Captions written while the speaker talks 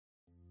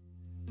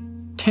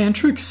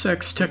Tantric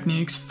Sex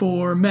Techniques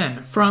for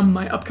Men from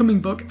my upcoming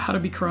book, How to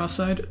Be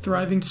Cross-Eyed,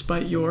 Thriving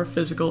Despite Your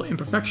Physical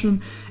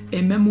Imperfection,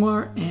 a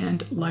memoir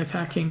and life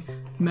hacking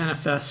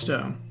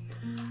manifesto.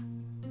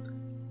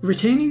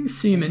 Retaining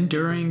semen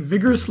during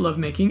vigorous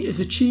lovemaking is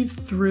achieved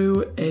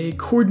through a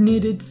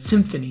coordinated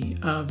symphony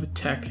of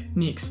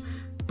techniques.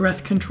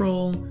 Breath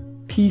control,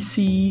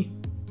 PC,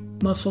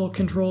 muscle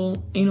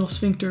control, anal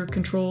sphincter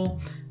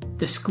control,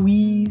 the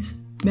squeeze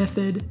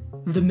method,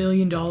 the $1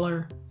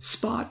 million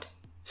spot,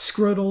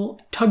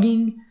 scrotal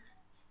tugging,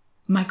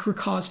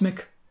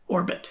 microcosmic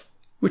orbit,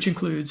 which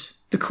includes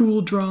the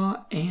cool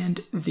draw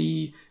and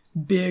the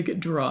big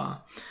draw.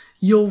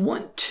 You'll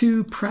want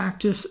to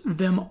practice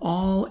them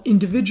all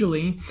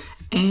individually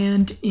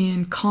and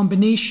in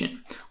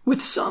combination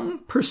with some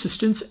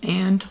persistence,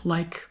 and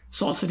like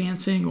salsa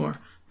dancing or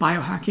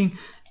biohacking,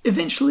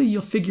 eventually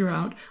you'll figure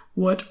out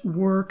what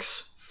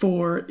works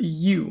for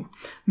you.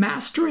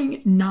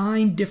 Mastering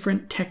 9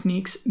 different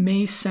techniques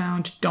may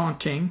sound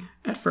daunting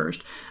at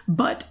first,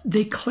 but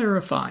they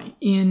clarify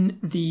in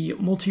the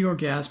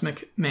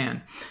multi-orgasmic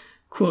man.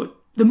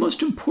 Quote, "The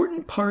most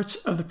important parts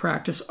of the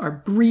practice are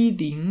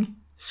breathing,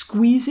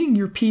 squeezing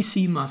your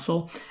PC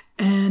muscle,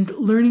 and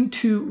learning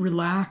to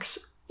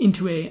relax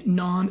into a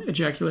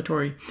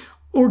non-ejaculatory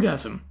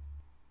orgasm."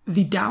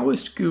 The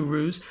Taoist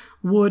gurus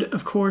would,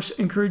 of course,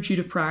 encourage you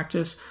to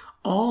practice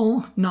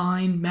all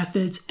 9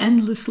 methods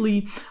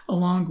endlessly,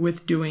 along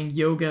with doing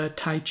yoga,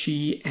 tai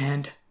chi,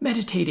 and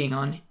meditating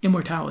on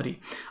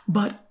immortality.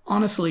 But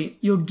honestly,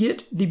 you'll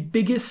get the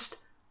biggest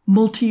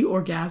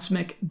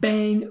multi-orgasmic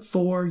bang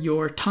for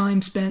your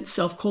time spent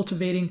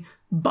self-cultivating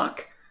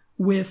buck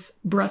with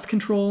breath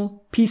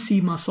control, PC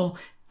muscle,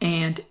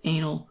 and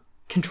anal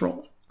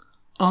control.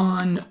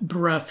 On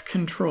breath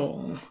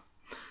control,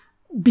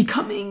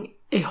 becoming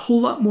a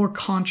whole lot more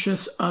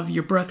conscious of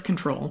your breath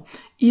control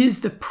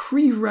is the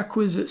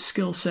prerequisite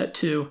skill set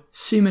to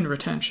semen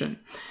retention.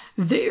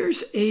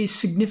 There's a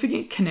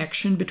significant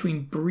connection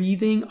between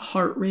breathing,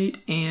 heart rate,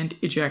 and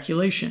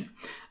ejaculation.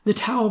 The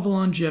Tao of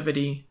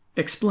Longevity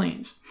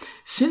explains.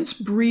 Since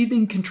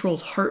breathing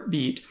controls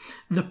heartbeat,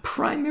 the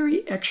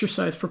primary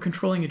exercise for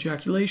controlling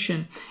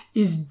ejaculation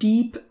is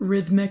deep,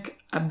 rhythmic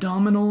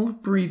abdominal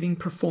breathing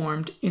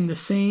performed in the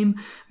same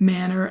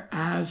manner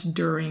as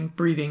during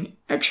breathing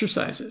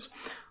exercises.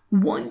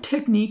 One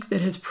technique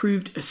that has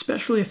proved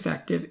especially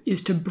effective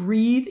is to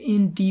breathe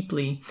in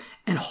deeply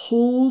and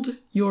hold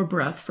your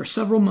breath for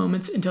several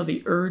moments until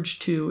the urge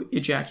to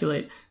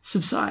ejaculate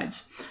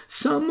subsides.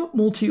 Some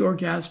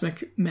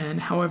multi-orgasmic men,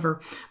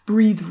 however,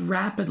 breathe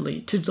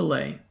rapidly to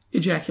delay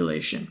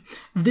ejaculation.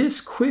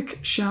 This quick,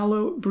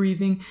 shallow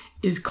breathing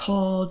is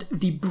called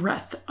the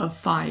breath of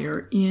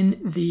fire in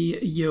the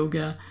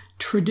yoga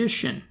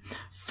tradition.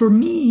 For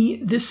me,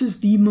 this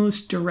is the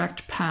most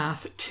direct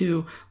path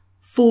to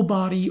full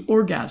body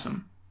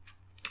orgasm.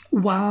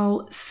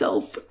 While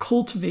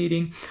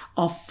self-cultivating,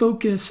 I'll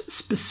focus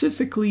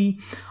specifically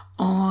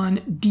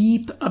on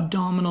deep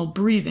abdominal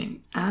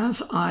breathing.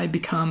 As I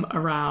become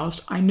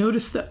aroused, I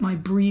notice that my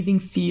breathing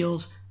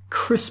feels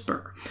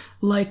crisper,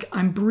 like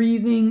I'm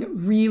breathing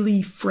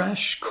really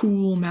fresh,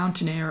 cool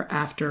mountain air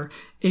after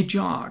a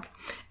jog,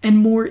 and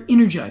more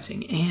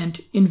energizing and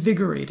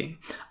invigorating.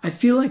 I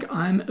feel like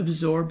I'm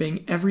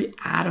absorbing every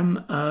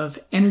atom of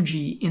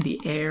energy in the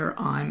air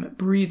I'm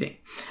breathing.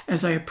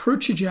 As I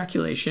approach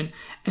ejaculation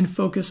and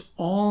focus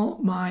all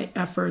my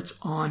efforts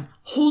on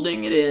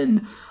holding it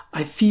in,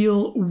 I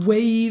feel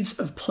waves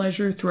of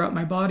pleasure throughout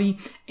my body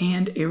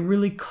and a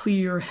really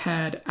clear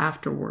head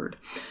afterward.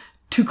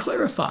 To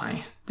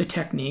clarify the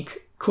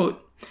technique,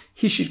 quote,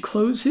 "He should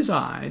close his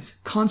eyes,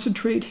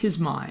 concentrate his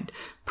mind,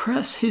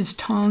 press his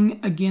tongue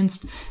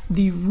against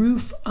the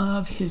roof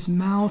of his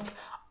mouth,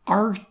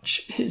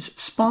 arch his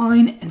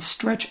spine, and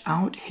stretch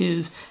out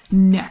his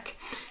neck.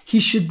 He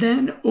should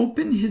then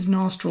open his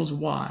nostrils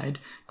wide,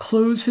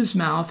 close his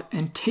mouth,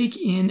 and take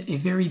in a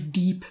very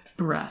deep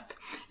breath.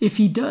 If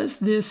he does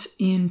this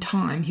in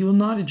time, he will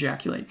not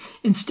ejaculate.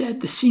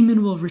 Instead, the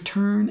semen will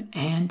return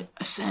and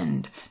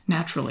ascend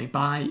naturally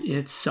by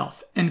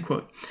itself." End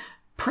quote.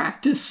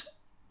 Practice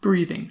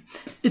breathing.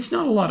 It's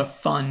not a lot of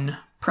fun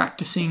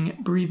practicing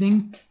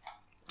breathing.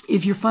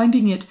 If you're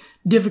finding it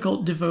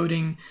difficult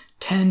devoting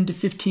 10 to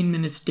 15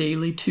 minutes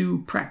daily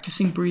to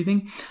practicing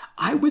breathing,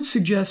 I would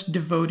suggest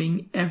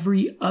devoting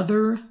every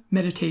other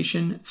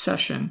meditation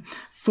session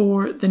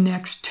for the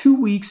next 2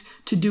 weeks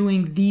to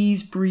doing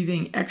these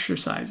breathing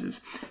exercises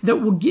that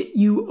will get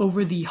you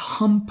over the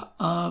hump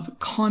of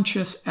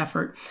conscious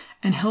effort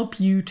and help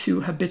you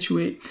to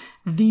habituate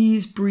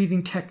these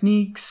breathing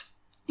techniques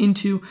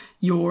into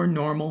your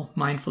normal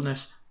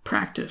mindfulness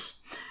practice.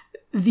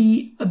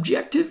 The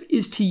objective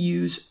is to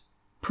use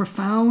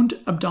profound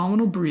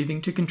abdominal breathing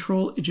to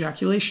control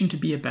ejaculation to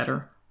be a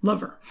better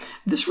lover.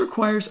 This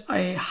requires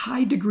a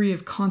high degree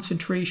of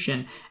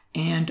concentration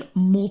and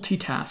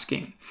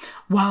multitasking.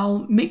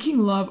 While making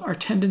love, our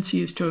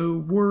tendency is to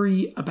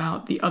worry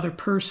about the other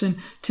person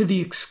to the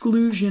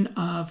exclusion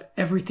of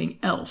everything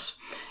else.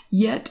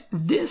 Yet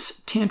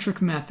this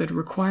tantric method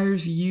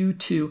requires you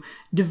to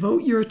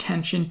devote your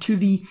attention to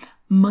the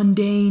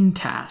mundane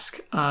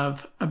task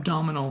of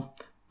abdominal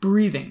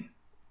breathing.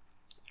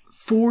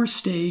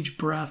 4-stage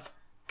breath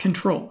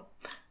control.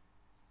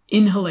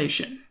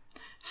 Inhalation.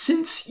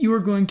 Since you are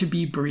going to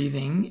be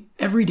breathing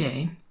every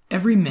day,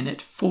 every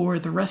minute for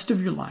the rest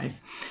of your life,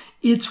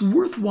 it's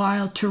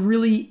worthwhile to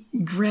really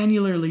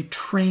granularly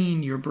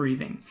train your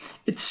breathing.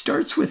 It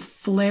starts with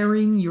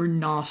flaring your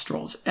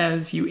nostrils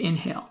as you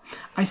inhale.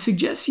 I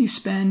suggest you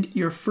spend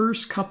your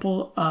first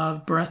couple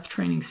of breath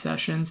training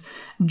sessions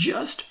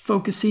just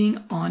focusing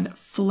on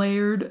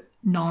flared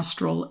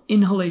nostril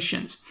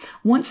inhalations.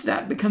 Once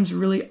that becomes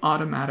really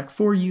automatic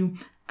for you,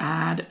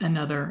 add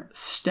another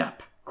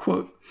step.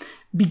 Quote,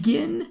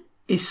 begin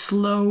a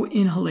slow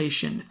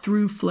inhalation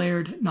through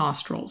flared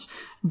nostrils,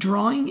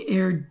 drawing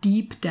air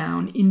deep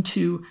down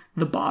into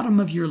the bottom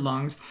of your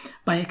lungs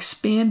by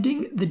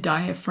expanding the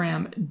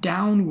diaphragm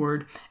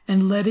downward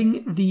and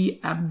letting the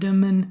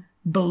abdomen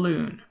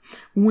balloon.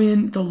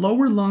 When the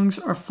lower lungs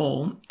are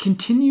full,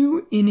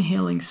 continue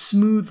inhaling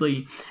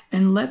smoothly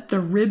and let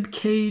the rib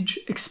cage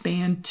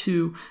expand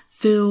to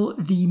fill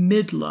the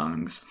mid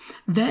lungs.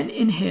 Then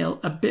inhale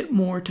a bit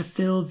more to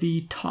fill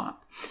the top.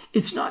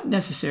 It's not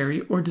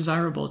necessary or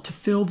desirable to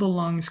fill the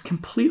lungs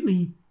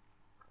completely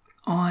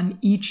on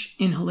each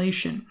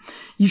inhalation.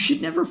 You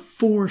should never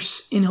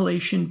force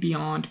inhalation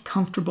beyond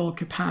comfortable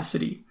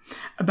capacity.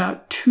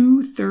 About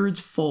 2/3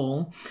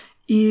 full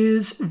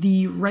is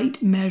the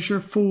right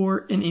measure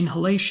for an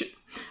inhalation.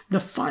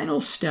 The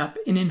final step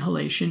in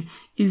inhalation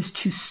is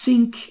to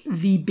sink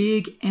the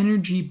big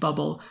energy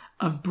bubble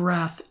of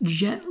breath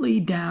gently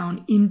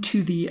down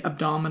into the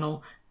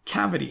abdominal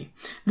cavity.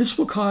 This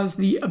will cause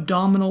the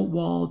abdominal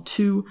wall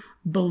to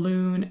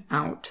balloon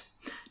out.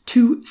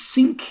 To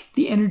sink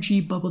the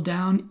energy bubble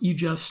down, you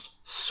just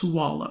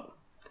swallow.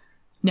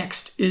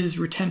 Next is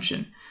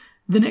retention.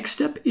 The next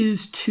step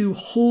is to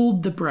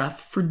hold the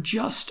breath for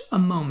just a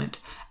moment.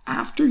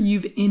 After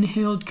you've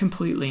inhaled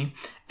completely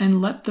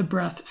and let the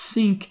breath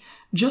sink,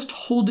 just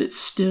hold it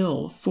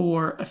still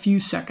for a few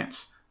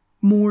seconds.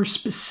 More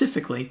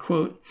specifically,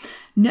 quote,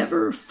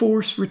 never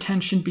force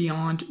retention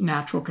beyond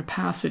natural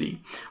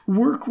capacity.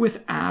 Work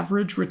with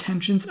average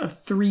retentions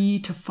of 3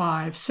 to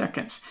 5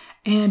 seconds.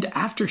 And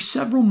after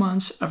several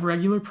months of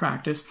regular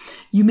practice,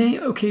 you may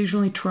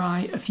occasionally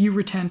try a few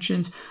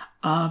retentions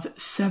of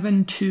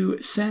 7 to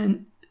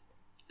 10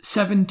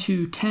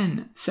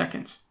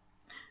 seconds.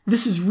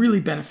 This is really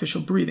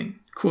beneficial breathing.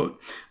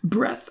 Quote,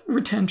 breath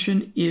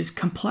retention is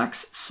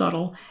complex,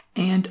 subtle,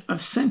 and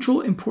of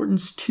central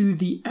importance to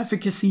the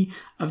efficacy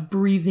of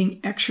breathing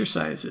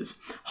exercises.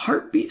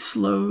 Heartbeat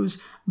slows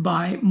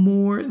by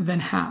more than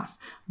half.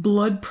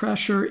 Blood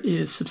pressure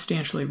is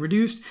substantially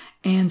reduced,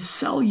 and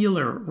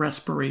cellular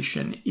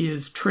respiration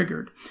is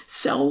triggered.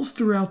 Cells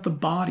throughout the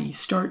body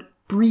start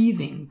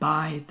breathing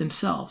by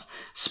themselves,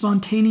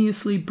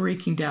 spontaneously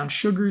breaking down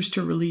sugars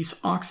to release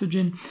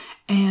oxygen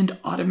and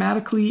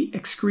automatically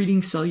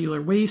excreting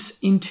cellular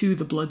waste into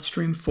the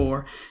bloodstream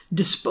for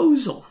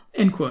disposal.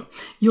 End quote.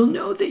 You'll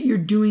know that you're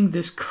doing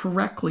this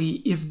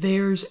correctly if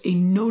there's a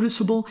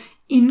noticeable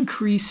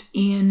increase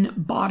in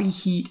body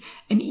heat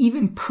and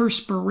even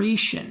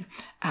perspiration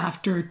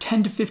after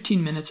 10 to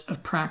 15 minutes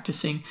of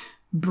practicing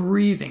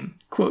breathing.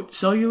 Quote,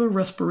 cellular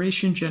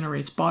respiration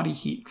generates body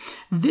heat.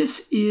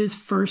 This is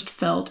first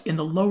felt in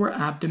the lower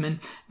abdomen,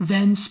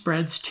 then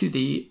spreads to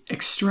the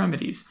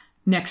extremities.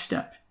 Next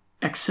step,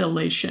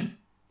 exhalation.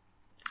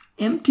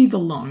 Empty the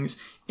lungs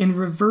in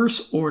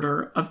reverse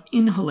order of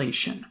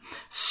inhalation.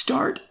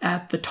 Start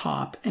at the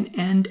top and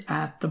end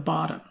at the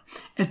bottom.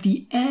 At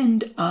the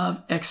end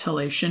of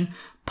exhalation,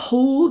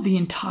 pull the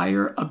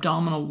entire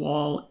abdominal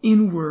wall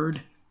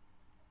inward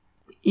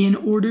in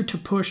order to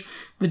push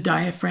the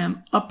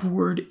diaphragm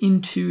upward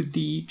into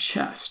the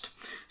chest.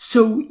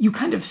 So you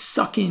kind of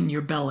suck in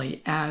your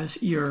belly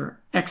as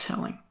you're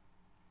exhaling.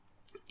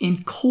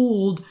 In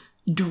cold,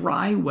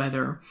 dry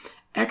weather,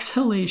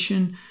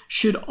 exhalation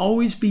should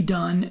always be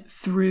done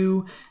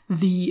through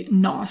the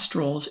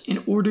nostrils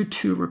in order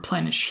to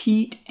replenish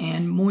heat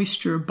and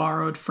moisture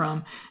borrowed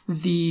from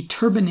the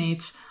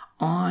turbinates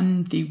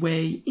on the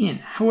way in.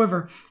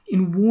 However,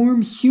 in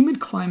warm,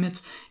 humid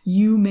climates,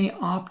 you may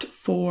opt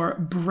for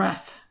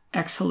breath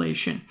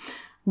exhalation,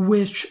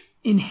 which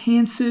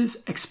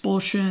enhances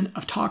expulsion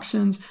of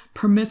toxins,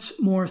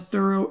 permits more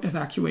thorough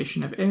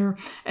evacuation of air,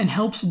 and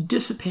helps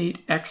dissipate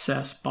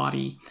excess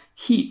body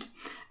heat.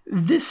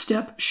 This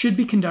step should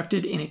be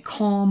conducted in a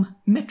calm,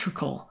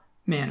 metrical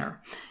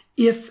manner.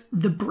 If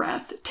the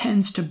breath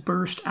tends to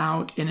burst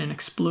out in an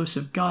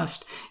explosive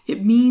gust,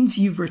 it means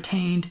you've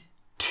retained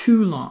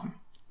too long.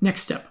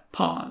 Next step,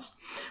 pause.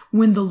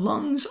 When the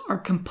lungs are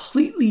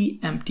completely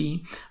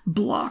empty,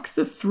 block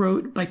the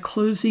throat by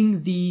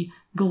closing the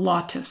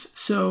glottis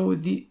so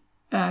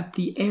that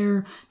the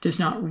air does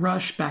not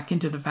rush back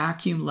into the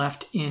vacuum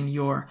left in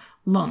your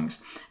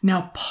lungs.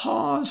 Now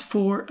pause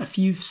for a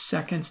few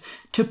seconds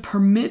to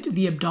permit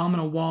the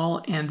abdominal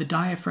wall and the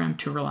diaphragm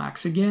to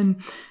relax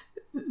again.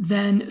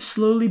 Then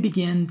slowly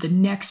begin the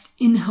next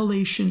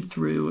inhalation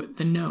through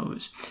the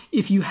nose.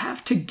 If you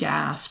have to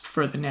gasp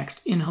for the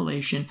next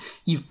inhalation,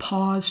 you've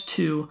paused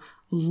too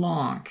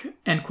long,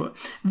 end quote.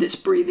 This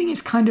breathing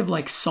is kind of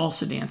like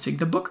salsa dancing.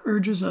 The book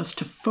urges us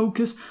to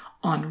focus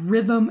on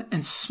rhythm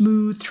and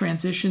smooth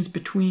transitions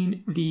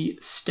between the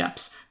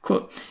steps.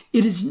 Quote,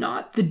 "It is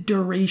not the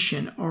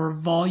duration or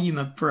volume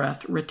of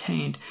breath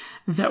retained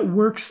that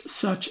works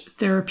such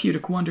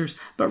therapeutic wonders,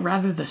 but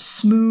rather the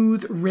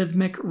smooth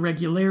rhythmic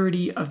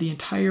regularity of the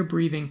entire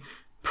breathing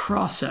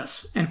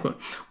process," end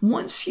quote.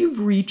 Once you've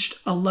reached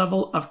a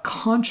level of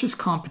conscious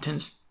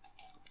competence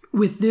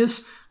with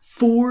this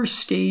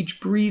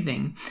 4-stage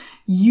breathing,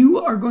 you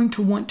are going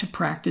to want to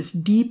practice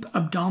deep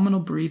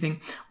abdominal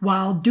breathing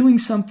while doing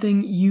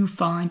something you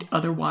find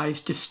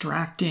otherwise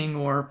distracting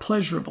or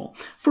pleasurable.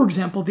 For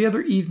example, the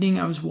other evening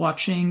I was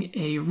watching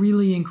a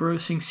really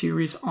engrossing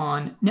series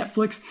on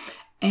Netflix,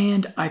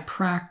 and I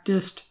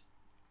practiced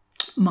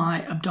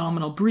my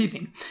abdominal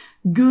breathing.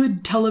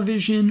 Good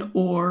television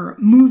or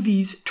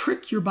movies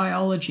trick your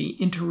biology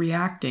into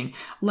reacting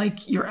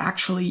like you're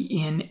actually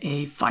in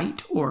a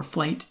fight or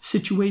flight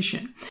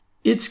situation.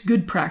 It's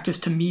good practice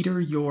to meter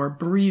your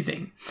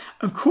breathing.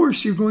 Of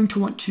course, you're going to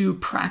want to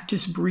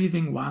practice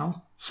breathing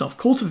while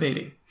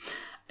self-cultivating.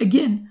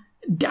 Again,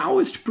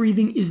 Taoist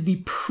breathing is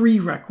the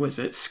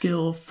prerequisite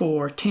skill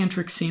for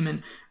tantric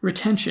semen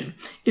retention.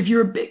 If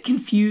you're a bit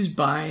confused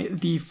by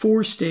the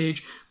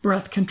 4-stage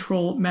breath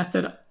control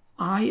method,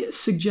 I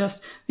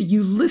suggest that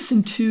you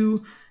listen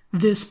to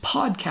this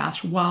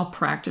podcast while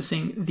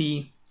practicing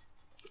the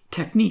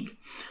technique.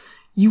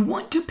 You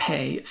want to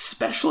pay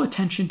special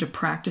attention to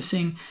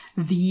practicing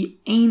the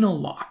anal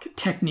lock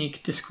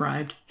technique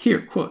described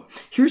here. Quote,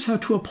 "Here's how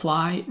to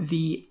apply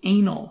the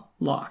anal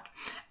lock.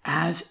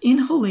 As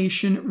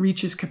inhalation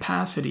reaches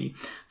capacity,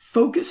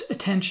 focus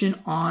attention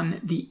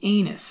on the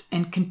anus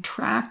and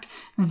contract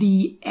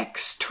the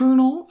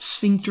external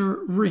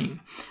sphincter ring.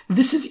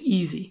 This is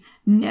easy.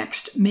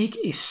 Next, make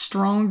a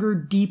stronger,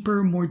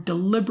 deeper, more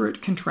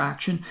deliberate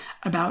contraction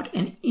about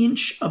an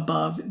inch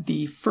above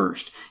the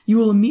first. You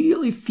will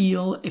immediately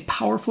feel a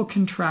powerful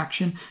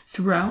contraction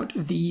throughout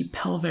the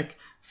pelvic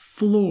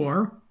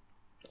floor."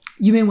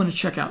 You may want to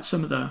check out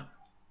some of the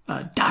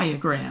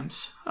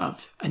diagrams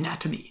of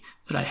anatomy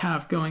that I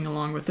have going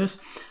along with this.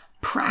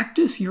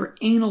 Practice your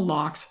anal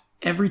locks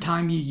every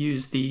time you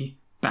use the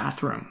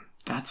bathroom.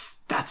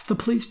 That's the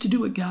place to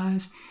do it,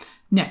 guys.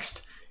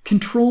 Next,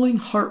 controlling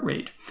heart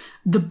rate.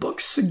 The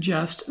books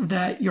suggest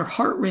that your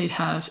heart rate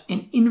has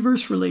an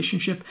inverse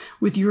relationship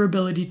with your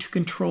ability to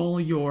control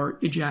your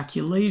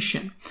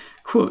ejaculation.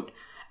 Quote,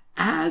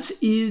 "As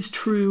is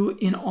true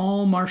in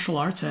all martial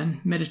arts and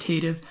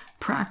meditative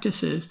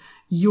practices,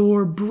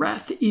 your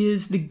breath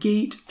is the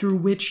gate through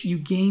which you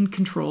gain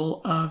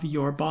control of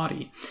your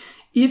body.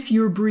 If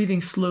you're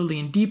breathing slowly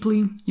and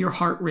deeply, your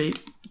heart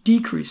rate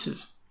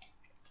decreases.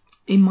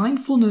 A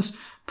mindfulness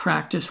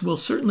practice will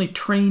certainly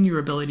train your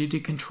ability to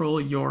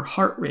control your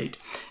heart rate.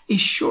 A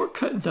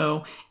shortcut,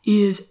 though,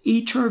 is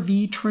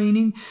HRV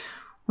training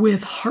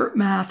with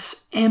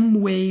HeartMath's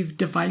M-Wave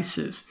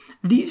devices.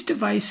 These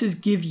devices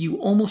give you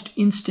almost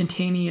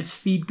instantaneous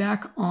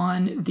feedback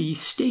on the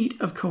state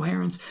of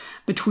coherence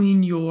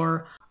between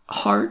your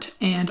heart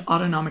and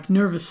autonomic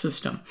nervous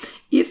system.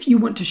 If you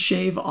want to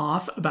shave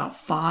off about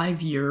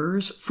 5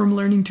 years from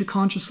learning to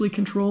consciously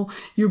control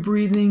your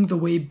breathing the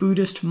way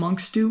Buddhist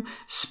monks do,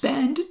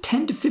 spend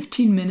 10 to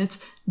 15 minutes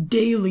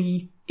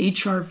daily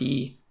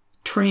HRV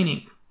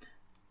training.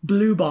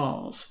 Blue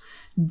balls.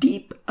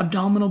 Deep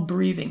abdominal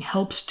breathing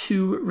helps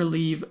to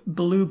relieve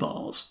blue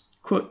balls.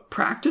 Quote,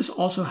 "Practice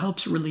also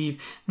helps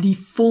relieve the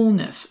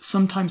fullness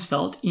sometimes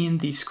felt in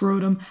the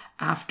scrotum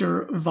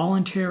after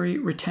voluntary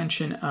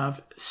retention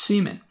of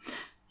semen."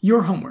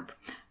 Your homework.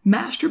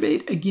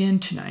 Masturbate again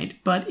tonight,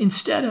 but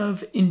instead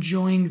of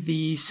enjoying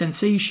the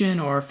sensation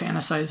or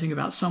fantasizing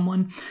about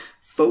someone,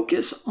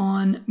 focus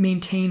on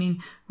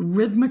maintaining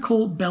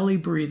rhythmical belly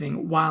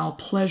breathing while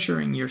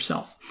pleasuring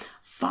yourself.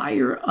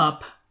 Fire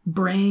up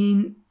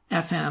Brain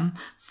FM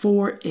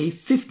for a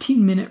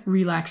 15-minute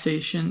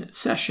relaxation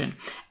session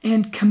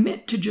and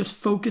commit to just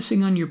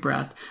focusing on your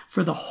breath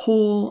for the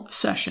whole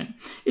session.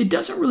 It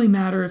doesn't really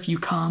matter if you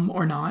come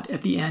or not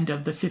at the end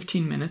of the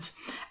 15 minutes.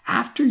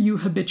 After you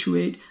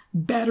habituate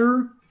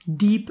better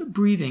deep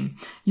breathing,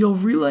 you'll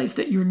realize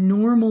that your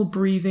normal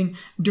breathing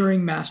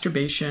during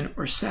masturbation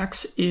or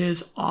sex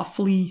is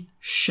awfully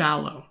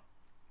shallow.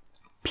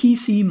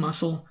 PC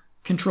muscle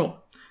control.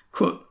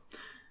 Quote,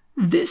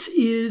 "This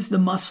is the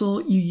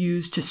muscle you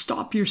use to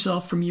stop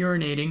yourself from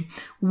urinating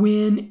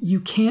when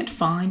you can't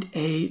find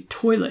a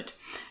toilet.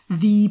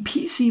 The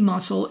PC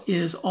muscle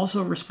is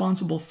also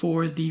responsible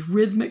for the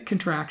rhythmic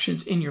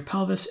contractions in your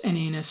pelvis and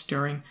anus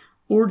during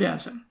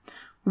orgasm."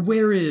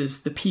 Where is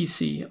the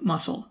PC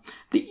muscle?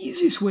 The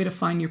easiest way to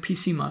find your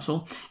PC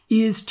muscle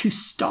is to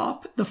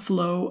stop the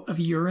flow of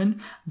urine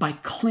by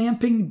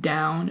clamping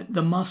down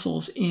the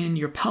muscles in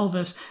your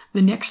pelvis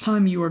the next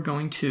time you are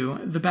going to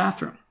the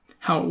bathroom.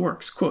 How it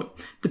works, quote,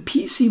 "The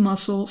PC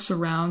muscle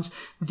surrounds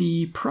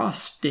the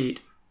prostate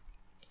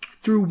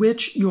through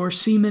which your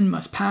semen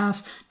must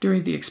pass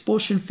during the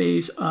expulsion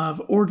phase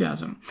of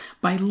orgasm.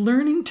 By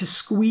learning to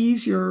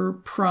squeeze your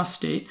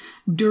prostate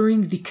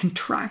during the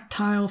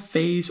contractile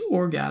phase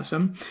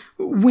orgasm,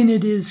 when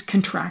it is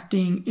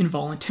contracting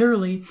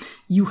involuntarily,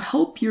 you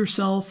help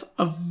yourself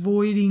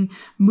avoiding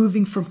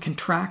moving from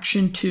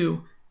contraction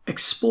to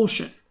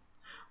expulsion.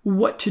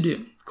 What to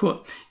do?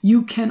 Quote,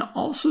 you can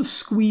also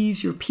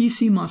squeeze your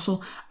PC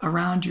muscle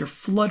around your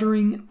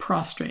fluttering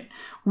prostate,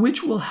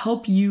 which will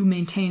help you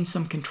maintain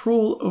some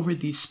control over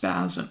these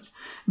spasms.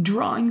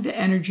 Drawing the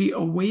energy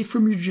away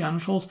from your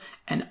genitals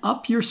and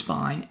up your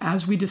spine,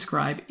 as we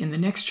describe in the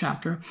next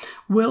chapter,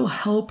 will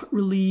help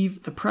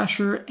relieve the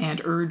pressure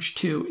and urge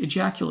to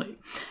ejaculate.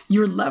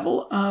 Your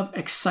level of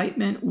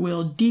excitement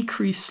will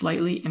decrease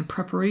slightly in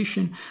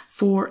preparation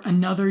for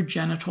another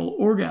genital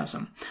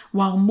orgasm.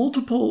 While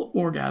multiple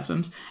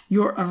orgasms,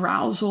 your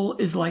arousal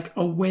is like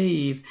a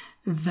wave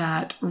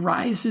that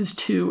rises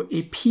to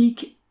a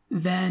peak,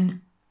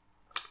 then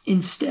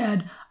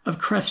instead of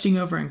cresting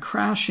over and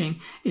crashing,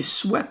 is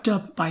swept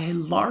up by a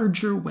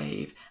larger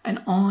wave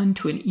and on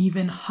to an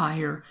even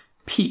higher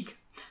peak.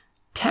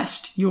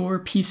 Test your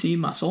PC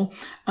muscle.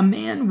 A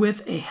man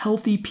with a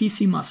healthy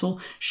PC muscle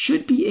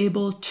should be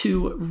able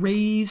to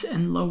raise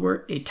and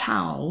lower a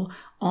towel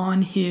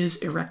on his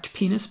erect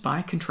penis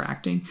by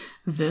contracting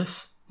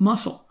this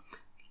muscle.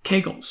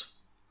 Kegels.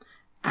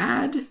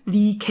 Add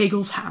the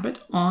Kegels habit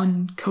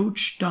on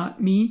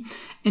coach.me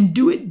and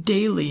do it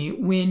daily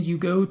when you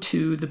go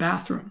to the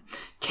bathroom.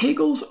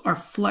 Kegels are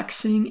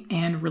flexing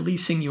and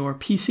releasing your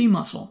PC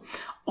muscle.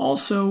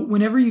 Also,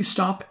 whenever you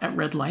stop at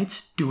red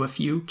lights, do a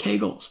few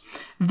Kegels.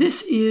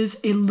 This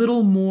is a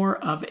little more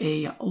of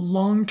a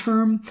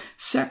long-term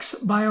sex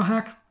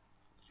biohack.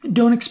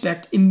 Don't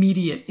expect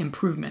immediate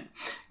improvement.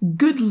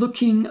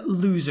 Good-looking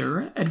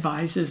loser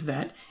advises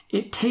that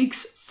it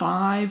takes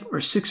 5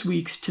 or 6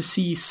 weeks to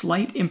see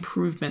slight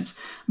improvements,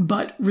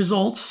 but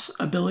results,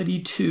 ability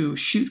to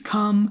shoot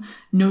cum,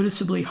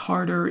 noticeably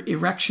harder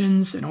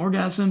erections and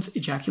orgasms,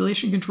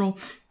 ejaculation control,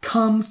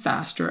 come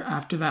faster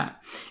after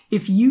that.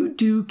 If you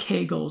do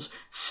Kegels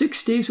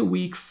 6 days a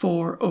week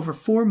for over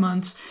 4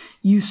 months,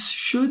 you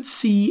should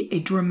see a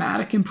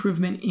dramatic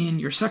improvement in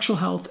your sexual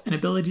health and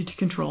ability to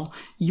control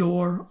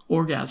your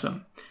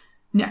orgasm.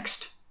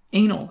 Next,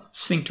 anal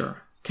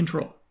sphincter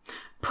control.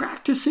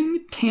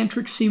 Practicing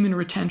tantric semen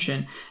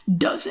retention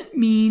doesn't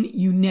mean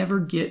you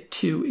never get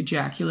to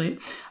ejaculate,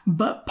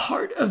 but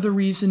part of the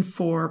reason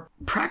for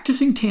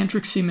practicing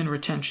tantric semen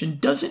retention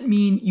doesn't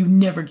mean you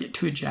never get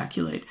to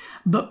ejaculate,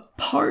 but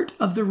part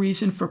of the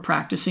reason for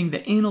practicing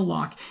the anal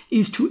lock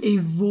is to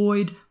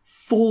avoid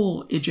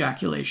full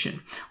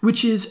ejaculation,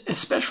 which is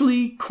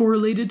especially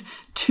correlated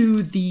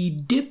to the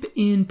dip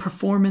in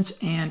performance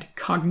and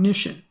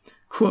cognition.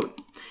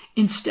 Quote,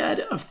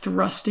 instead of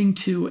thrusting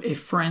to a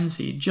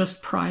frenzy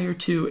just prior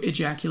to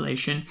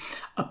ejaculation,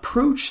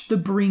 approach the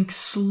brink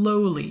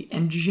slowly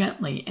and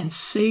gently and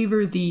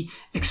savor the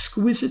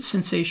exquisite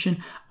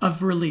sensation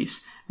of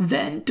release.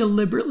 Then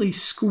deliberately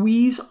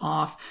squeeze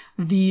off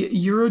the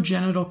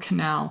urogenital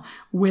canal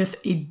with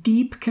a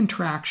deep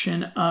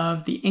contraction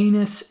of the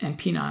anus and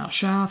penile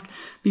shaft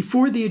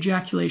before the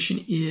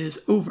ejaculation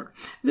is over.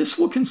 This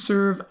will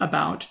conserve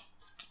about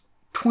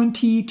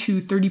 20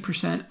 to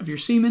 30% of your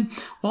semen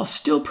while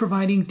still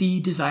providing the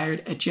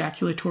desired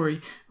ejaculatory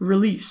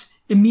release.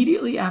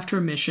 Immediately after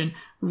emission,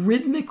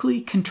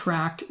 rhythmically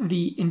contract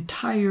the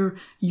entire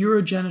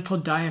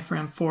urogenital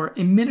diaphragm for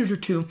a minute or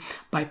two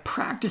by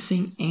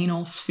practicing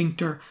anal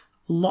sphincter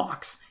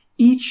locks.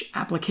 Each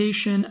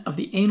application of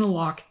the anal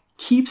lock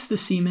keeps the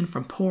semen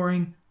from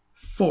pouring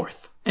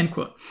forth. End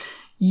quote.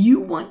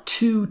 You want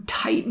to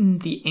tighten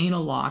the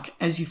anal lock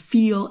as you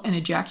feel an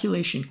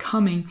ejaculation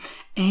coming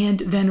and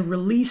then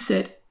release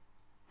it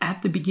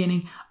at the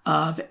beginning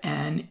of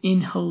an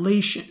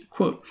inhalation.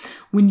 Quote,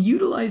 when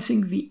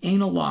utilizing the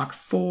anal lock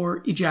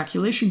for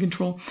ejaculation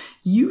control,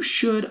 you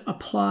should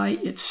apply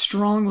it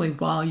strongly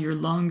while your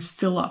lungs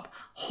fill up.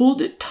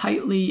 Hold it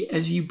tightly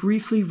as you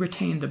briefly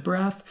retain the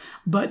breath,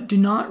 but do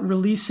not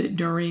release it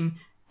during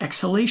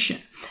exhalation,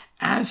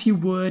 as you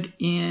would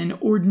in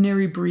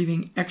ordinary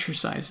breathing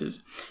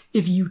exercises.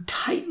 If you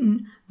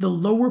tighten the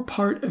lower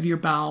part of your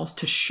bowels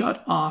to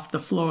shut off the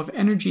flow of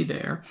energy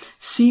there,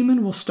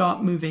 semen will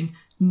stop moving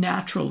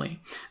naturally.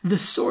 The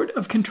sort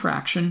of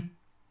contraction,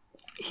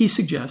 he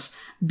suggests,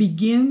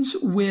 begins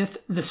with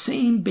the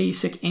same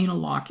basic anal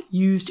lock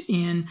used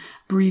in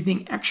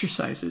breathing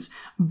exercises,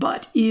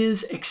 but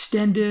is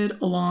extended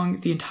along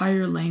the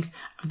entire length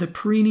of the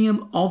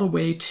perineum all the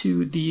way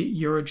to the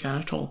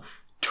urogenital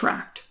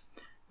tract.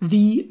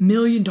 The $1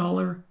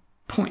 million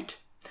point.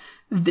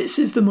 This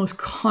is the most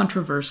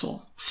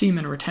controversial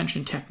semen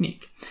retention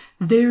technique.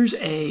 There's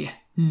a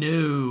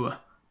no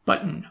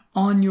button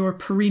on your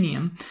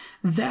perineum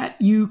that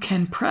you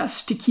can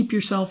press to keep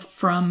yourself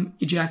from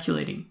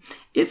ejaculating.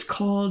 It's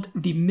called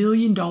the $1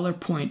 million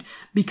point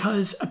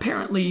because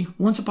apparently,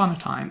 once upon a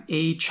time,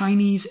 a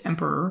Chinese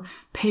emperor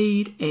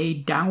paid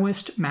a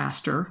Taoist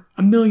master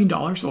 $1 million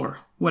or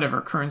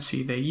whatever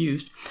currency they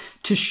used,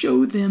 to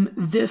show them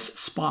this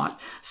spot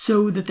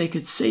so that they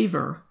could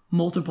savor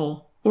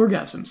multiple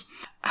orgasms.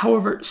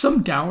 However,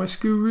 some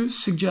Taoist gurus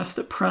suggest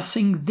that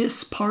pressing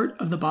this part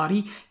of the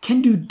body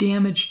can do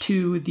damage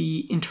to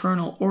the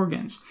internal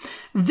organs.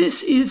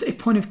 This is a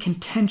point of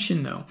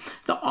contention, though.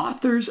 The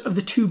authors of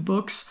the 2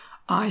 books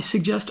I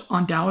suggest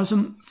on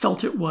Taoism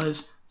felt it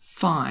was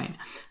fine.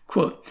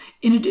 Quote,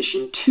 in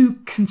addition to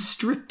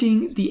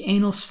constricting the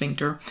anal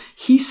sphincter,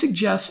 he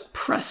suggests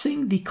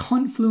pressing the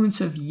confluence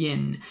of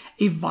yin,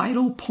 a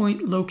vital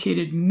point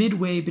located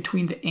midway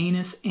between the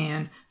anus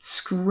and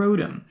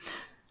scrotum.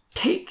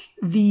 Take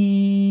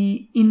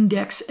the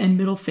index and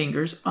middle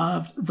fingers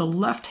of the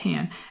left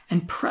hand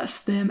and press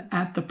them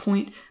at the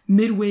point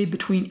midway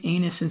between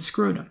anus and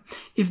scrotum.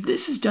 If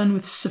this is done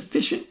with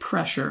sufficient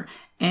pressure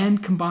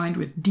and combined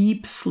with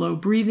deep, slow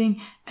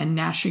breathing and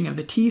gnashing of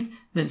the teeth,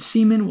 then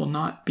semen will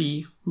not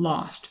be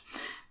lost.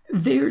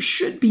 There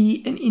should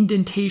be an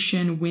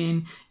indentation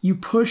when you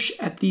push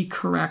at the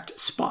correct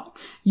spot.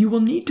 You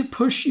will need to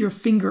push your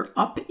finger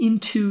up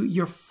into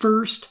your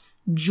first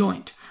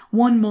joint.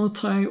 One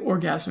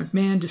multi-orgasmic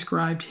man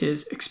described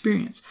his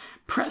experience.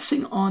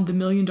 Pressing on the $1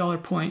 million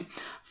point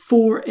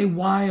for a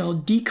while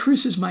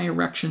decreases my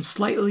erection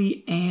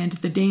slightly and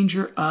the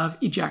danger of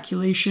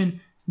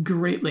ejaculation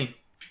greatly.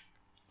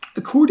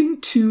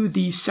 According to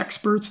the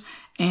sexperts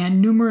and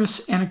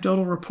numerous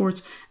anecdotal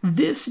reports,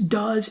 this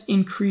does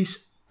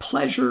increase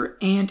pleasure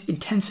and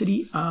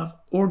intensity of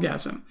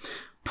orgasm.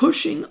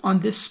 Pushing on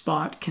this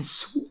spot can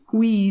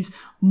squeeze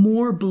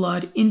more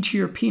blood into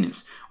your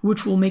penis,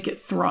 which will make it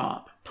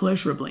throb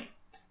pleasurably.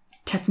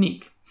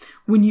 Technique.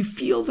 When you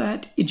feel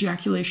that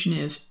ejaculation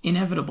is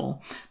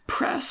inevitable,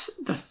 press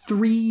the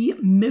 3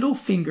 middle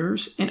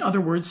fingers, in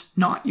other words,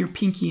 not your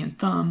pinky and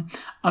thumb,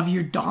 of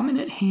your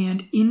dominant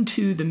hand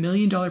into the $1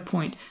 million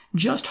point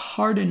just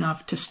hard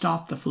enough to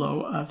stop the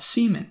flow of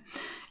semen.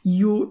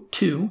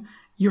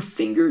 Your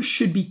fingers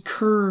should be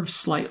curved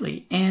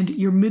slightly, and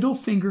your middle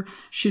finger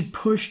should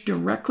push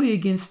directly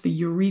against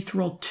the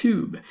urethral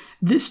tube.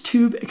 This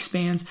tube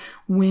expands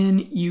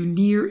when you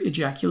near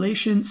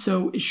ejaculation,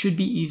 so it should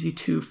be easy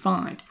to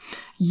find.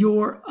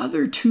 Your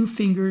other 2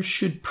 fingers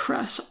should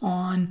press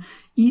on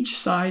each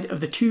side of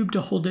the tube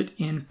to hold it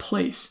in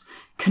place.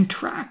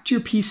 Contract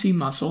your PC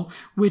muscle,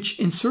 which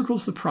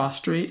encircles the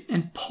prostrate,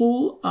 and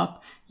pull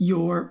up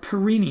your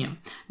perineum.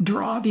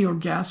 Draw the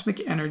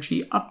orgasmic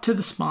energy up to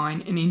the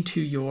spine and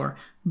into your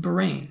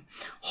brain.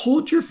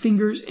 Hold your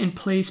fingers in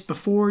place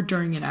before,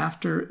 during, and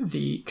after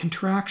the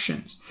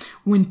contractions.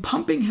 When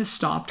pumping has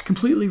stopped,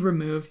 completely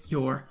remove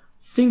your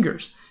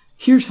fingers.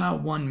 Here's how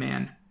one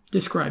man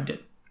described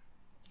it.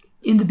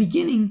 In the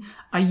beginning,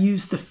 I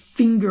used the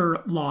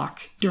finger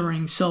lock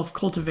during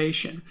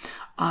self-cultivation.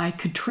 I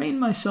could train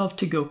myself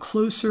to go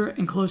closer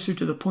and closer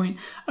to the point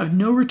of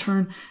no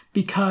return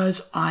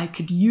because I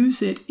could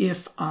use it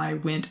if I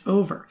went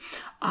over.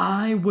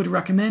 I would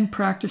recommend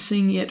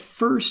practicing it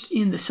first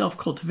in the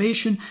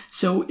self-cultivation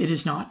so it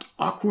is not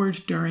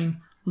awkward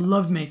during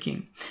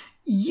lovemaking.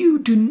 You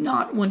do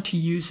not want to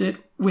use it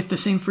with the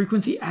same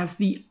frequency as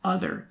the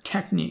other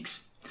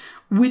techniques,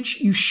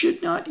 which you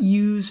should not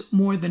use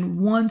more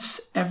than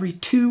once every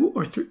 2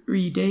 or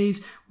 3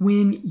 days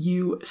when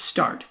you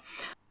start.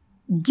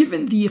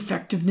 Given the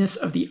effectiveness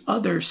of the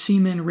other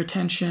semen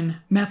retention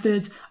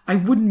methods, I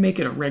wouldn't make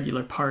it a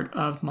regular part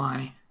of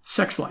my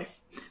sex life.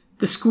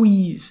 The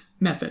squeeze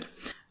method.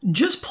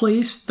 Just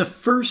place the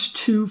first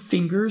 2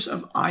 fingers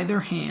of either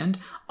hand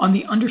on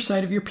the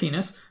underside of your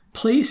penis,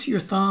 place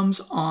your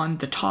thumbs on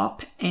the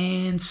top,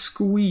 and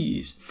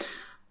squeeze.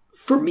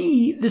 For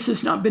me, this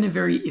has not been a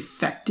very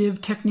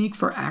effective technique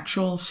for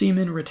actual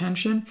semen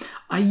retention.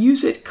 I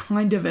use it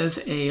kind of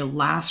as a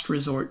last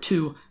resort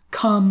to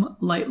come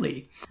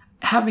lightly,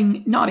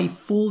 having not a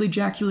full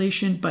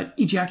ejaculation, but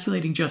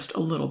ejaculating just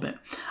a little bit.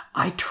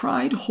 I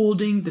tried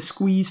holding the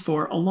squeeze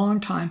for a long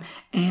time,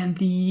 and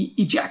the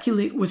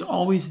ejaculate was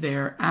always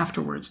there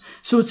afterwards.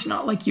 So it's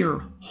not like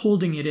you're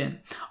holding it in,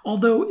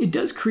 although it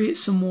does create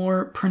some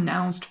more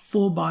pronounced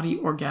full-body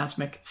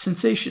orgasmic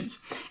sensations.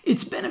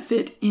 Its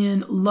benefit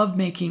in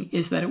lovemaking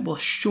is that it will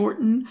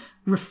shorten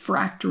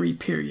refractory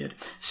period.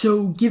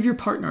 So give your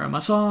partner a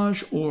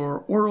massage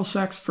or oral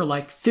sex for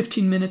like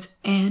 15 minutes,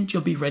 and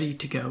you'll be ready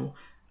to go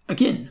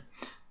again.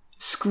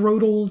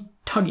 Scrotal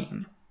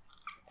tugging.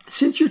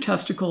 Since your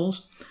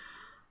testicles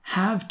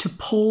have to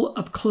pull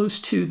up close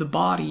to the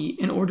body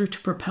in order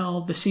to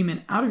propel the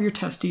semen out of your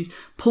testes,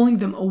 pulling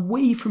them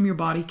away from your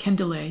body can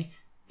delay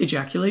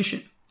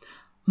ejaculation.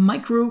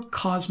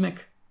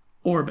 Microcosmic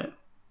orbit.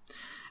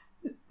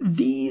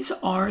 These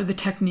are the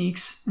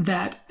techniques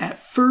that at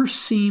first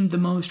seem the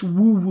most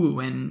woo-woo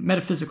and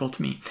metaphysical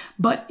to me,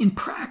 but in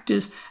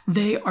practice,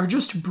 they are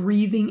just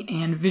breathing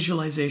and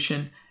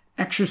visualization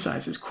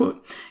exercises.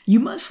 Quote, you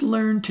must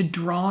learn to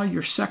draw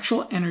your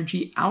sexual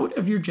energy out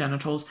of your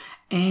genitals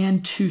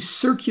and to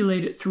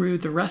circulate it through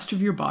the rest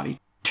of your body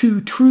to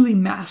truly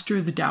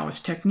master the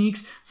Taoist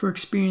techniques, for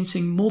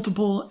experiencing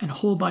multiple and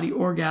whole body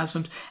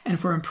orgasms, and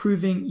for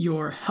improving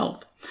your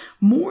health.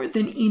 More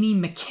than any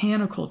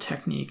mechanical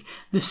technique,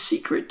 the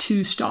secret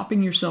to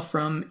stopping yourself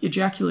from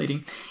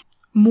ejaculating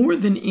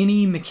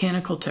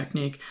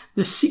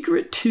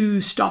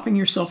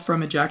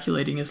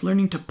is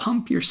learning to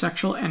pump your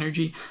sexual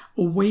energy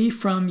away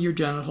from your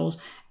genitals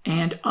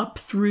and up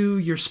through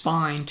your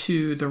spine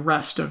to the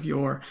rest of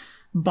your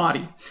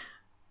body.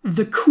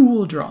 The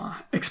cool draw,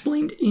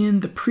 explained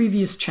in the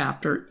previous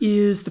chapter,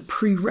 is the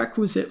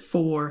prerequisite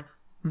for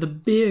the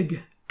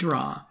big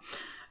draw.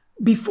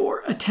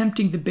 Before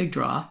attempting the big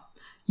draw,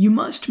 you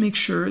must make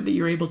sure that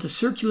you're able to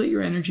circulate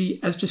your energy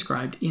as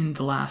described in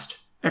the last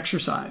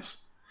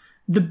exercise.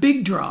 The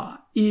big draw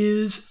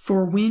is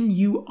for when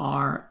you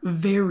are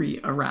very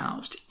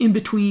aroused, in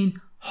between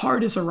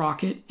hard as a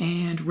rocket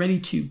and ready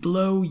to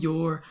blow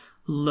your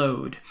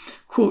load.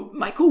 Quote,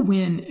 Michael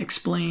Wynn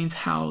explains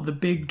how the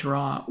big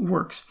draw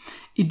works.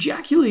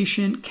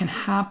 Ejaculation can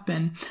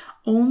happen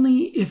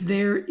only if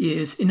there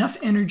is enough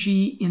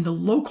energy in the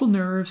local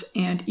nerves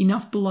and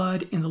enough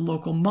blood in the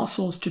local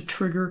muscles to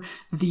trigger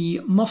the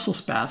muscle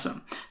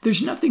spasm.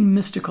 There's nothing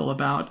mystical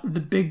about the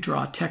big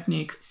draw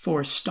technique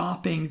for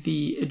stopping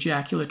the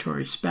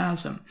ejaculatory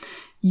spasm.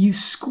 You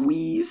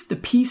squeeze the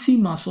PC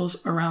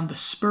muscles around the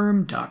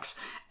sperm ducts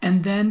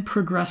and then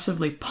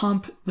progressively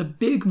pump the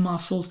big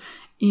muscles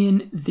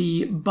in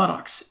the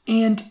buttocks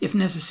and, if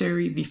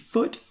necessary, the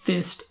foot,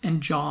 fist,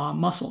 and jaw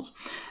muscles.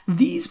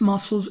 These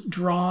muscles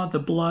draw the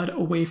blood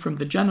away from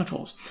the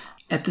genitals.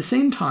 At the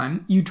same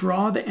time, you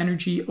draw the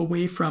energy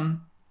away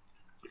from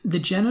the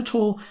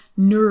genital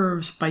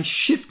nerves by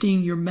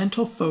shifting your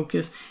mental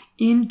focus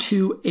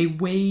into a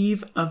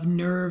wave of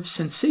nerve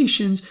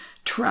sensations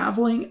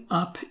traveling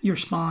up your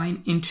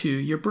spine into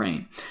your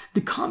brain.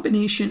 The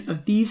combination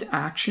of these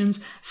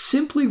actions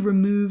simply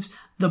removes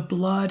the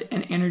blood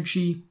and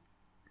energy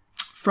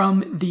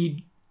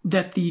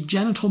that the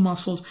genital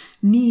muscles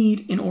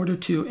need in order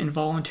to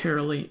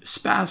involuntarily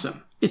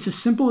spasm. It's as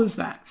simple as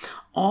that.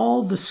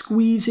 All the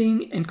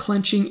squeezing and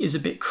clenching is a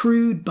bit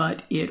crude,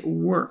 but it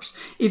works.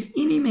 If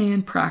any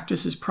man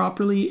practices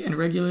properly and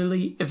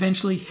regularly,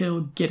 eventually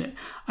he'll get it.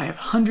 I have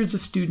hundreds of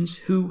students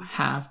who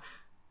have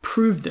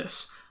proved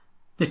this.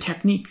 The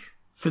technique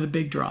for the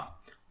big draw.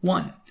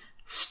 1.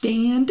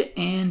 Stand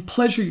and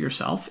pleasure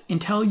yourself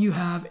until you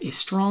have a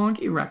strong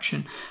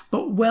erection,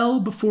 but well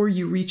before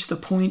you reach the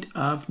point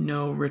of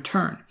no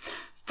return.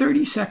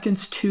 30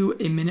 seconds to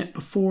a minute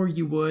before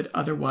you would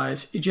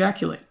otherwise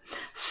ejaculate.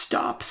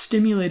 Stop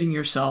stimulating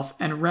yourself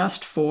and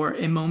rest for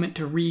a moment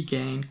to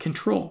regain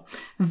control.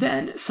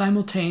 Then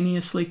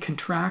simultaneously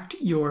contract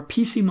your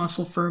PC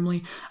muscle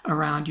firmly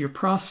around your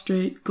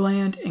prostate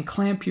gland and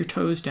clamp your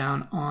toes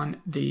down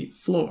on the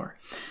floor.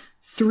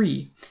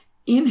 3.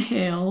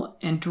 Inhale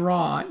and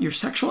draw your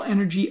sexual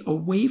energy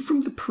away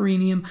from the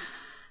perineum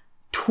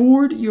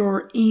toward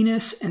your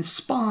anus and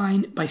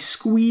spine by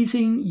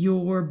squeezing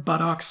your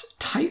buttocks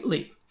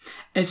tightly.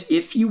 As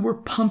if you were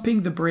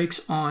pumping the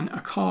brakes on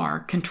a car,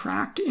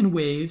 contract in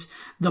waves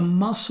the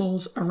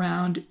muscles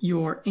around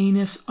your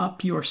anus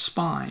up your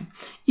spine,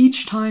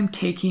 each time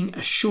taking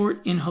a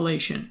short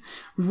inhalation.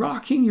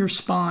 Rocking your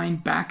spine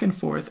back and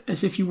forth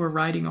as if you were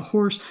riding a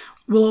horse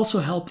will also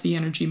help the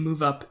energy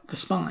move up the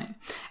spine.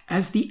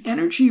 As the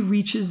energy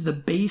reaches the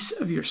base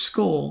of your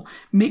skull,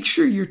 make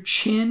sure your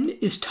chin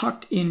is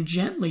tucked in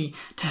gently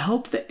to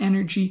help the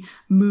energy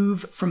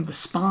move from the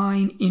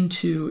spine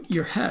into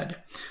your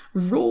head.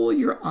 Roll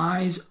your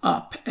eyes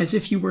up as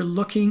if you were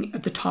looking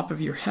at the top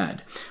of your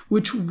head,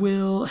 which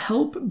will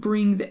help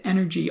bring the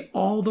energy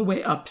all the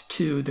way up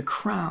to the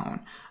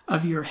crown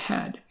of your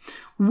head.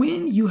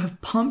 When you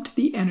have pumped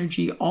the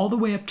energy all the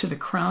way up to the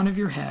crown of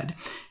your head,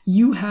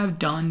 you have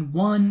done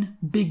one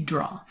big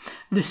draw.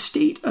 The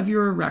state of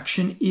your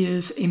erection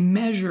is a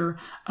measure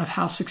of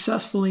how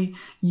successfully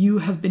you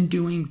have been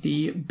doing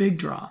the big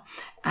draw.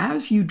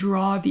 As you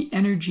draw the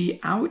energy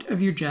out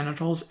of your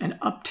genitals and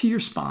up to your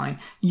spine,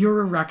 your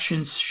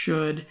erections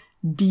should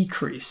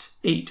decrease.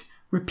 8.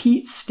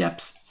 Repeat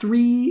steps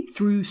 3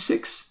 through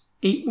 6,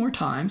 8 more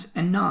times,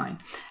 and 9.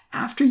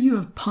 After you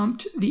have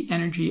pumped the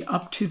energy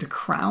up to the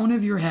crown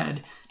of your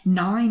head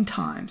 9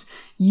 times,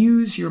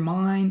 use your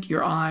mind,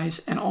 your eyes,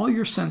 and all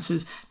your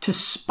senses to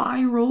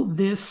spiral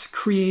this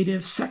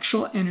creative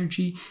sexual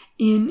energy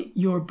in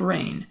your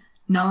brain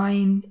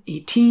 9,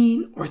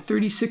 18, or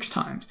 36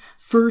 times,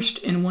 first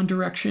in one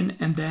direction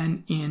and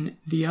then in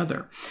the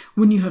other.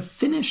 When you have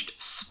finished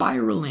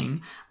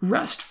spiraling,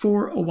 rest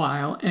for a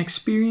while and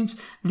experience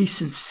the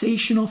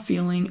sensational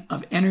feeling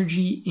of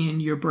energy in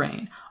your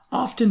brain,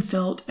 often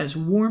felt as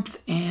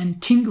warmth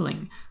and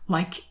tingling,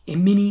 like a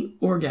mini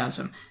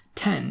orgasm.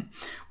 10.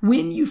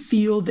 When you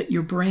feel that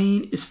your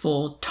brain is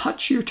full,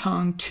 touch your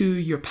tongue to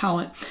your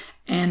palate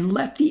and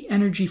let the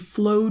energy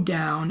flow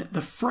down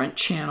the front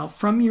channel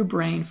from your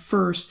brain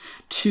first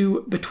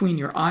to between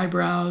your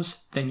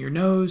eyebrows, then your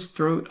nose,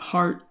 throat,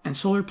 heart, and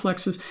solar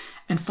plexus,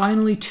 and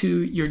finally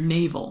to your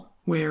navel,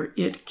 where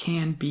it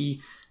can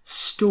be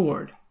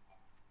stored.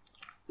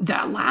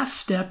 That last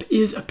step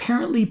is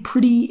apparently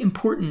pretty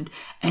important,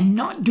 and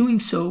not doing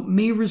so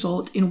may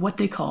result in what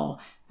they call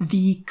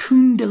the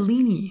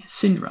Kundalini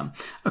syndrome.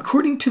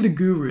 According to the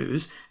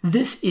gurus,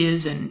 this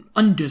is an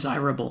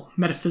undesirable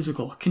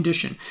metaphysical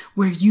condition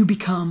where you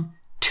become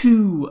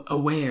too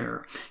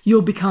aware.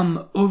 You'll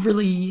become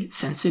overly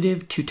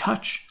sensitive to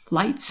touch,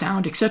 light,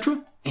 sound,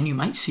 etc., and you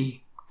might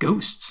see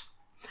ghosts.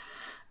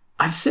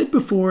 I've said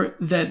before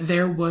that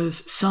there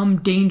was some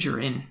danger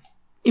in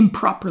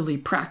improperly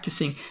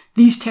practicing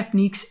these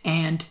techniques,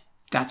 and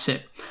that's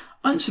it.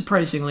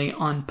 Unsurprisingly,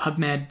 on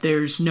PubMed,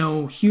 there's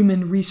no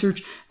human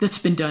research that's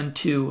been done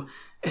to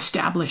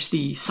establish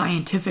the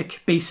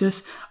scientific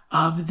basis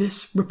of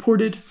this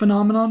reported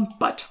phenomenon,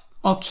 but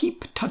I'll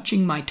keep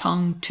touching my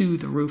tongue to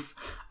the roof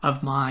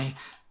of my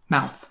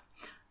mouth.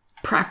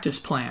 Practice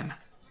plan.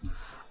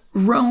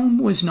 Rome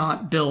was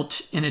not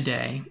built in a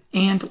day,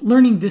 and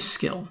learning this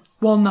skill,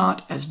 while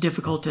not as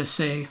difficult as,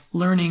 say,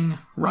 learning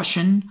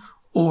Russian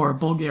or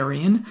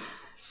Bulgarian,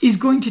 is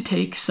going to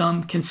take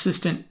some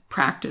consistent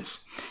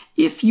practice.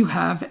 If you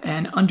have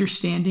an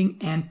understanding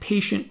and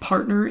patient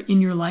partner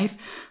in your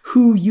life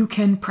who you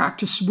can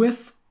practice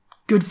with,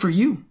 good for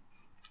you.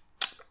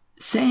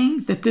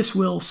 Saying that this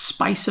will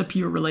spice up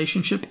your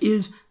relationship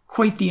is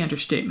quite the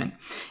understatement.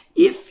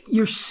 If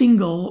you're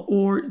single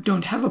or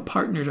don't have a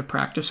partner to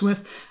practice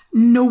with,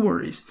 no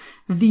worries.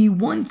 The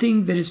one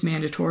thing that is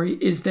mandatory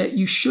is that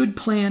you should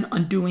plan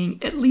on doing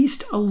at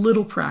least a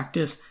little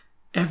practice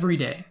every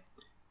day.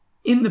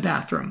 In the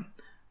bathroom.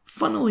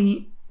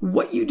 Funnily,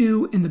 what you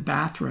do in the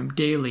bathroom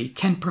daily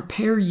can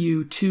prepare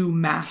you to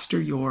master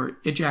your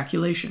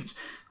ejaculations.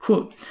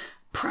 Quote,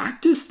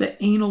 practice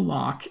the anal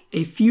lock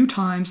a few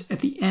times at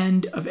the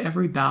end of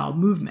every bowel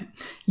movement,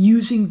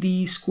 using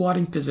the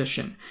squatting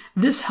position.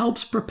 This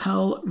helps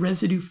propel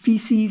residue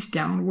feces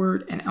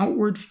downward and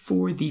outward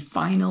for the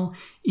final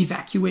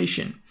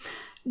evacuation.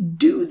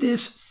 Do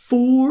this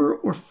 4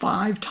 or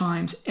 5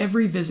 times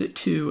every visit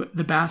to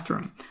the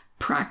bathroom,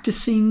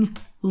 practicing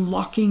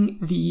locking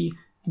the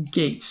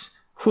gates.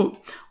 Quote,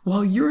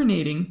 while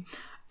urinating,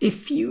 a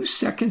few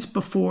seconds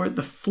before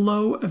the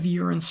flow of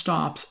urine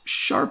stops,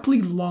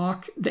 sharply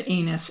lock the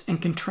anus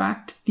and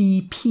contract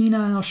the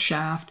penile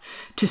shaft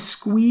to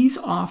squeeze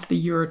off the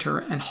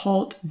ureter and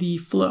halt the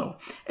flow,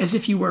 as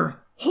if you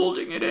were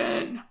holding it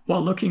in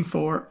while looking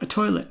for a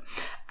toilet.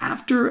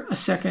 After a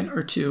second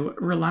or two,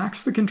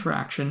 relax the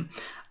contraction,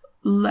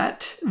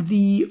 let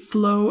the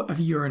flow of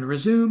urine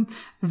resume,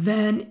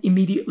 then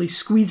immediately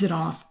squeeze it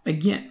off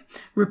again.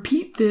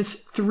 Repeat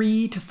this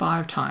 3 to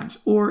 5 times,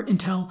 or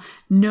until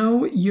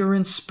no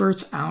urine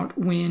spurts out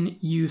when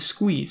you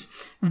squeeze.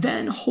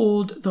 Then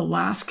hold the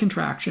last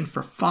contraction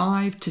for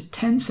 5 to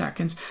 10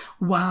 seconds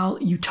while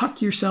you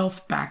tuck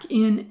yourself back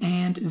in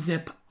and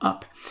zip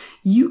up.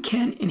 You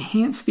can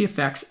enhance the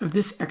effects of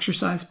this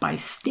exercise by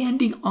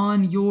standing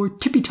on your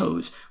tippy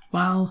toes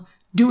while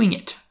doing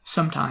it.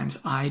 Sometimes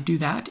I do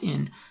that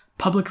in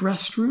public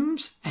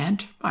restrooms,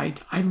 and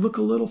I look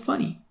a little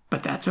funny,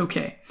 but that's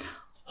okay.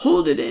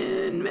 Hold it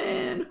in,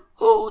 man.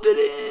 Hold it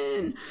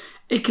in.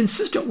 A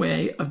consistent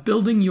way of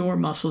building your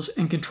muscles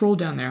and control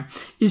down there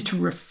is to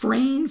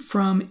refrain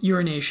from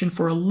urination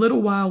for a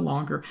little while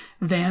longer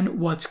than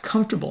what's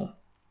comfortable.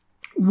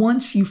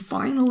 Once you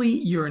finally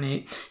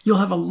urinate, you'll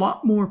have a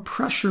lot more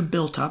pressure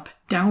built up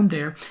down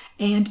there,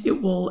 and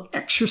it will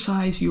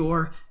exercise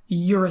your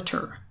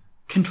ureter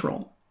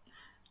control.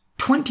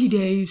 20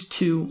 days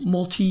to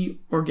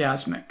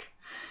multi-orgasmic.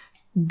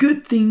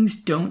 Good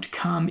things don't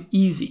come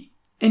easy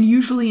and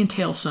usually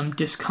entail some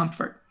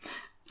discomfort.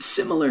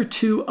 Similar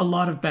to a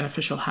lot of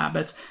beneficial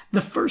habits,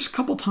 the first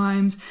couple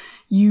times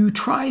you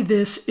try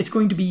this, it's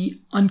going to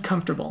be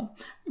uncomfortable.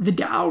 The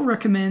Tao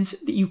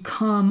recommends that you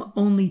come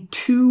only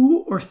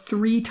 2 or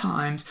 3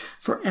 times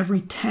for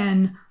every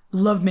 10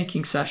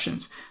 lovemaking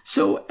sessions.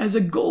 So as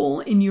a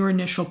goal in your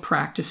initial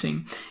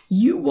practicing,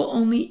 you will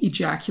only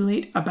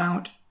ejaculate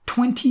about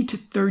 20 to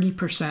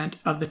 30%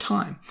 of the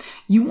time.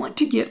 You want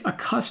to get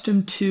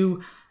accustomed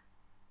to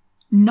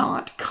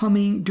not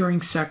coming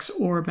during sex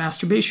or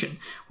masturbation,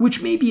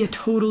 which may be a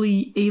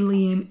totally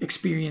alien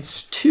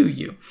experience to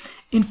you.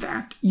 In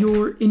fact,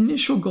 your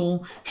initial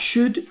goal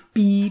should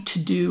be to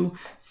do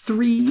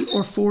 3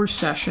 or 4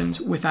 sessions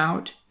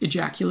without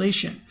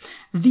ejaculation.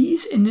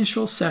 These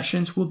initial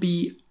sessions will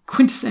be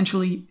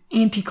quintessentially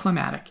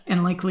anticlimactic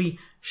and likely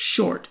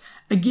short.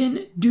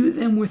 Again, do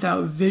them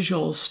without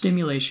visual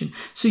stimulation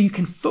so you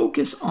can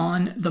focus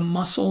on the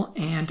muscle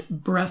and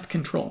breath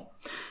control.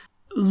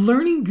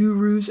 Learning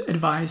gurus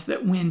advise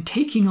that when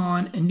taking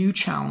on a new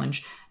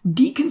challenge,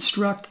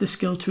 deconstruct the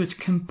skill to its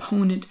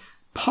component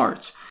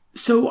parts.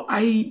 So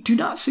I do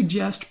not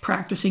suggest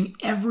practicing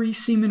every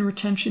semen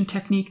retention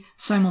technique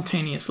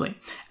simultaneously,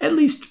 at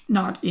least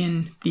not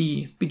in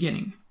the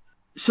beginning.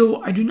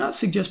 So I do not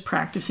suggest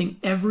practicing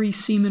every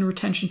semen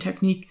retention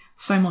technique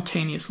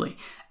simultaneously,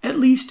 at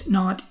least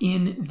not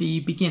in the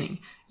beginning.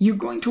 You're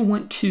going to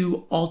want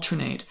to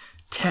alternate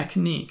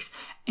techniques.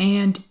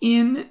 And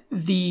in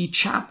the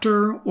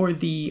chapter or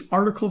the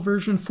article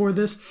version for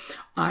this,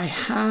 I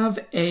have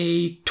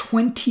a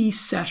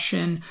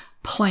 20-session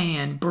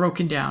plan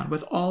broken down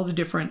with all the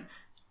different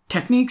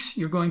techniques.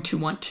 You're going to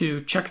want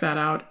to check that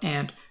out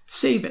and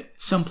save it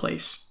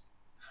someplace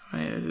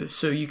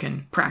so you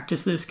can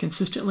practice this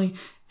consistently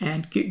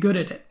and get good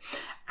at it.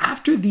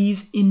 After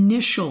these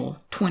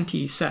initial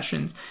 20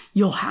 sessions,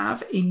 you'll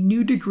have a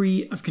new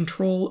degree of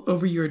control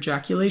over your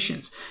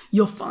ejaculations.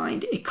 You'll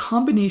find a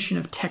combination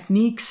of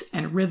techniques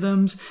and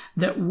rhythms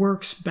that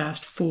works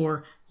best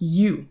for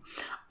you.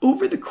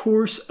 Over the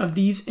course of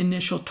these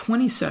initial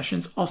 20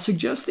 sessions, I'll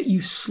suggest that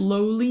you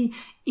slowly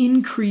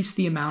increase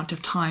the amount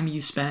of time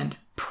you spend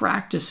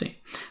practicing.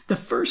 The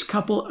first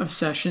couple of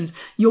sessions,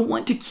 you'll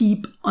want to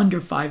keep under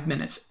 5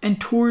 minutes, and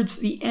towards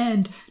the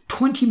end,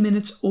 20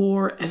 minutes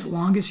or as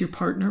long as your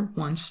partner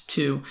wants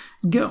to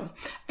go.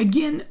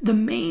 Again, the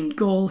main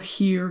goal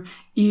here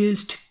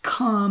is to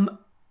come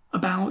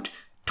about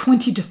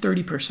 20 to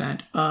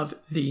 30% of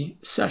the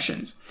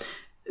sessions.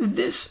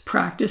 This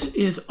practice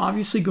is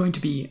obviously going to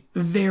be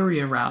very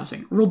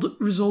arousing,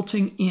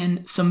 resulting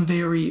in some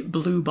very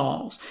blue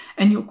balls,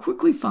 and you'll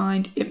quickly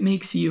find it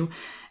makes you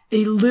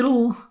a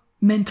little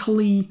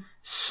mentally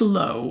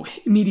slow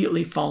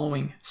immediately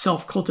following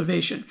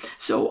self-cultivation.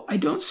 So I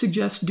don't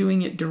suggest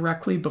doing it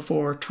directly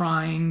before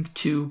trying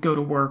to go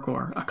to work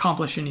or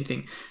accomplish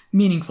anything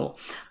meaningful.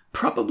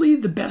 Probably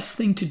the best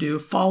thing to do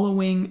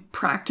following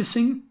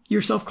practicing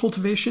your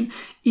self-cultivation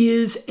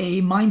is a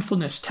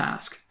mindfulness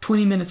task.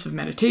 20 minutes of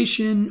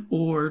meditation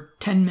or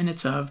 10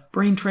 minutes of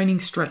brain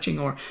training, stretching,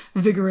 or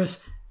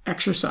vigorous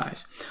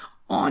exercise.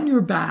 On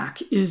your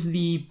back is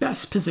the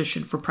best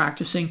position for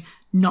practicing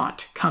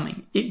not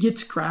coming. It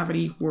gets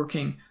gravity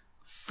working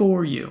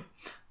for you.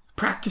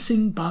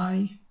 Practicing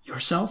by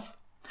yourself.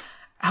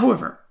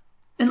 However,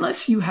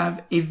 unless you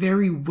have a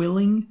very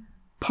willing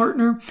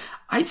partner,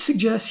 I'd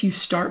suggest you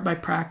start by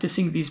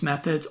practicing these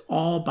methods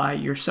all by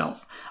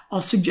yourself.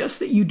 I'll suggest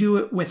that you do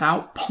it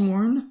without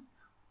porn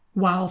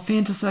while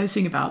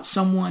fantasizing about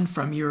someone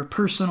from your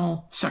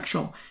personal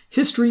sexual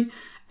history,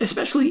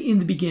 especially in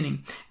the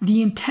beginning.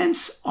 The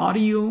intense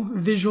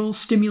audio-visual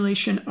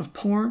stimulation of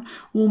porn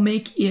will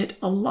make it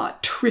a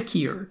lot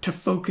trickier to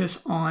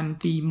focus on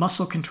the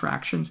muscle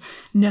contractions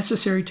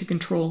necessary to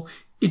control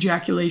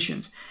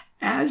ejaculations.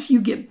 As you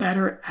get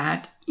better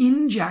at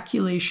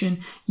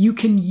ejaculation, you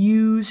can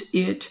use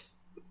it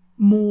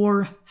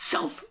more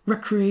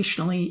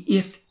self-recreationally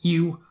if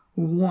you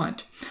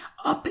want.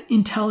 Up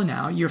until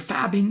now, your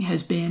fabbing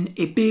has been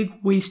a big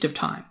waste of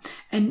time,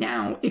 and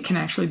now it can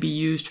actually be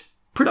used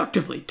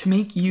productively to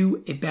make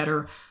you a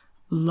better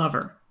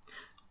lover.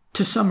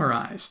 To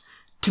summarize,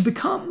 to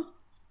become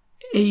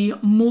a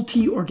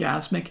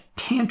multi-orgasmic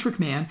tantric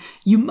man,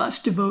 you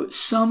must devote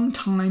some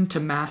time to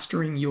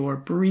mastering your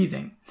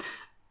breathing,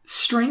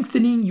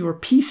 strengthening your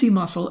PC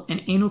muscle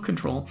and anal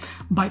control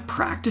by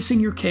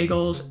practicing your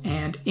Kegels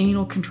and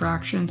anal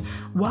contractions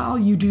while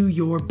you do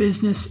your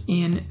business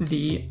in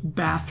the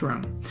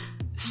bathroom.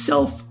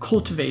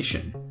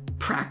 Self-cultivation.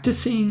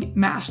 Practicing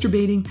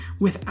masturbating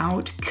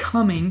without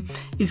coming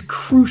is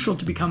crucial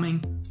to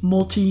becoming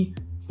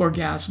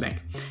multi-orgasmic.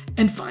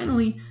 And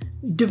finally,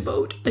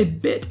 devote a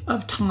bit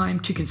of time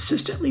to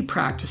consistently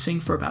practicing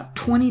for about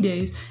 20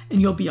 days,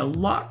 and you'll be a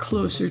lot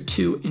closer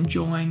to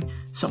enjoying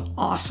some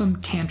awesome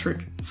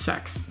tantric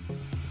sex.